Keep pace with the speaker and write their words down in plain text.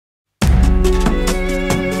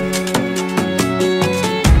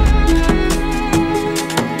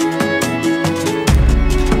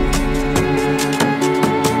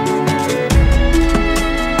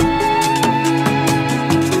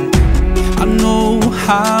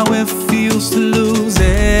how it feels to lose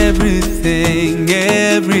everything,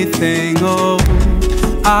 everything. Oh,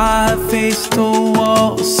 I faced a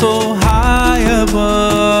wall so high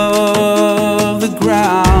above the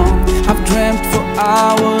ground. I've dreamt for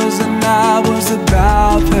hours and hours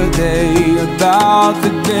about the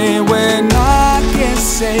day when I can't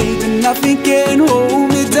say that nothing can hold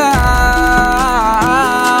me down.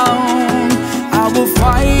 I will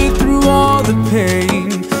fight through all the pain.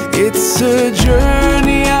 It's a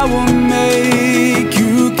journey I will make.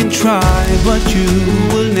 You can try, but you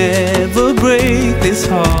will never break this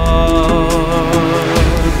heart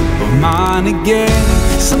of mine again.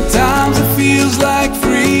 Sometimes it feels like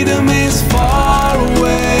freedom is far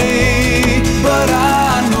away, but I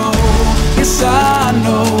know, yes I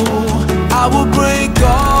know, I will break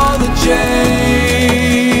all the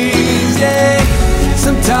chains, yeah.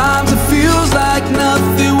 Sometimes it feels like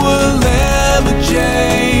nothing will ever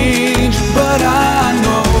change, but I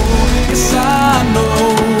know, yes I know,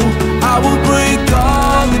 I will break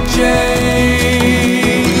all the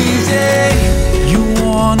chains, yeah. You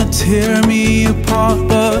wanna tear me apart,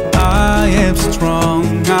 but I am strong,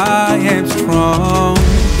 I am strong.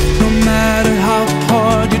 No matter how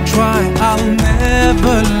hard you try, I'll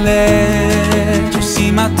never let you see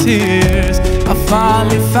my tears. I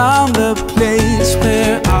finally found the place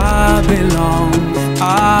where I belong, I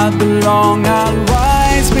belong. I'll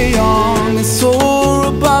rise beyond and soar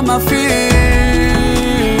above my fears.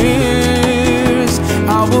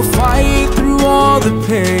 I will fight through all the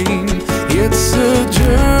pain. It's a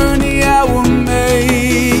journey I will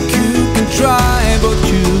make. You can try, but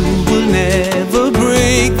you will never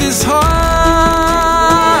break this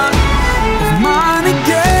heart of mine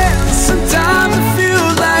again. Sometimes it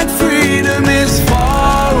feels like freedom is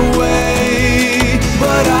far away,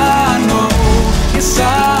 but I know, yes I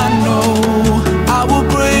know, I will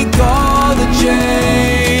break all the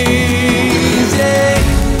chains, yeah.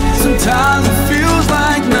 Sometimes it feels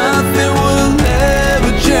like nothing will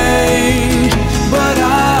ever change, but I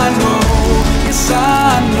know, yes I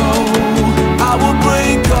know, I will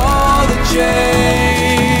break all the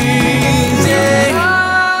chains, yeah. I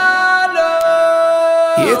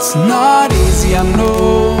know it's not easy, I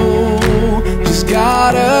know, just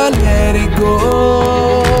gotta let it go.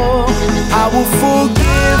 I will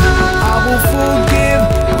forgive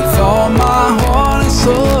with all my heart and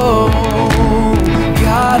soul.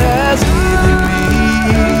 God has given me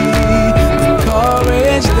the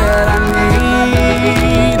courage that I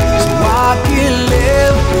need, so I can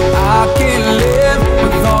live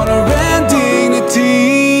with honor and dignity.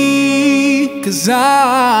 'Cause I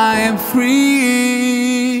am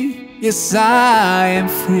free, yes I am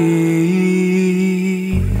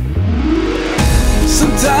free.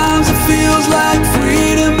 Sometimes it feels like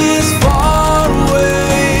freedom